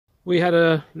We had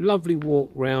a lovely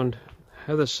walk round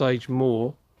Hathersage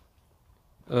Moor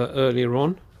earlier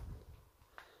on,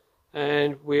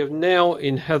 and we are now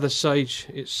in Hathersage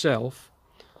itself,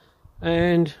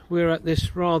 and we're at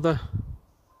this rather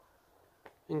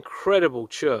incredible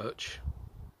church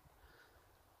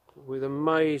with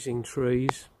amazing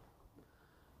trees.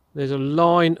 There's a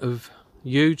line of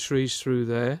yew trees through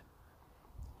there,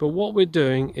 but what we're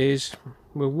doing is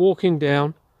we're walking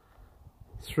down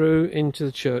through into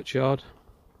the churchyard,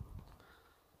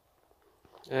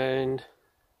 and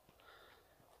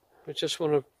I just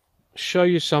want to show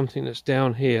you something that's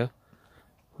down here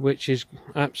which is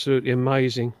absolutely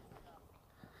amazing.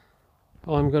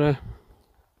 I'm going to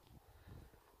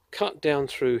cut down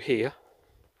through here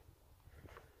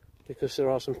because there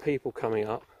are some people coming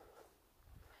up,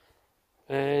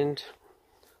 and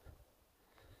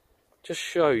just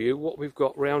show you what we've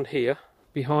got round here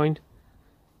behind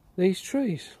these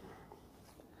trees.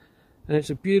 And it's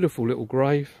a beautiful little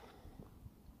grave.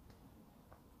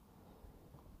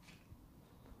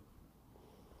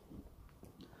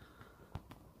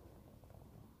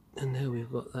 And there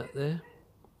we've got that there.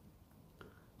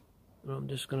 And I'm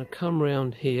just going to come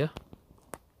round here,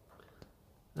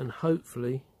 and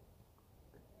hopefully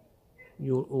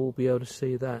you'll all be able to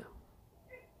see that.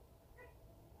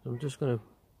 I'm just going to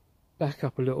back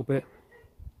up a little bit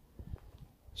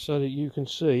so that you can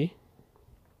see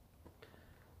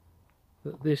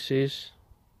that this is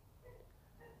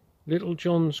Little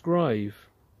John's grave,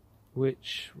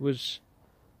 which was,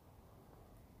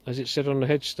 as it said on the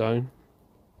headstone,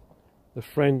 the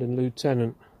friend and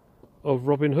lieutenant of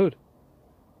Robin Hood.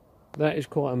 That is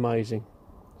quite amazing.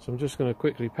 So I'm just going to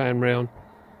quickly pan round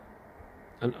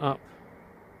and up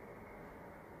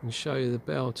and show you the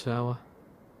bell tower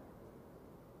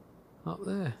up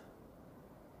there.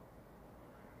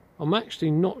 I'm actually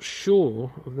not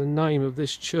sure of the name of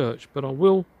this church, but I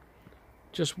will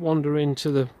just wander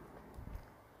into the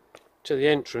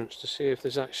entrance to see if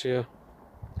there's actually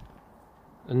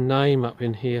a name up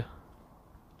in here.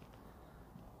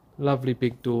 Lovely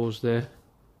big doors there.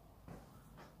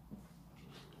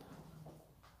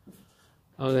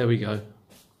 Oh, there we go.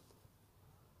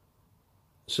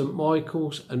 St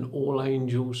Michael's and All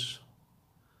Angels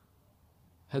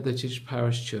Hathersage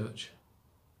Parish Church.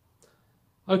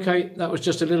 Okay, that was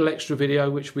just a little extra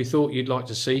video which we thought you'd like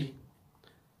to see.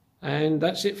 And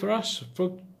that's it for us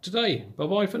for today. Bye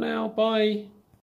bye for now. Bye.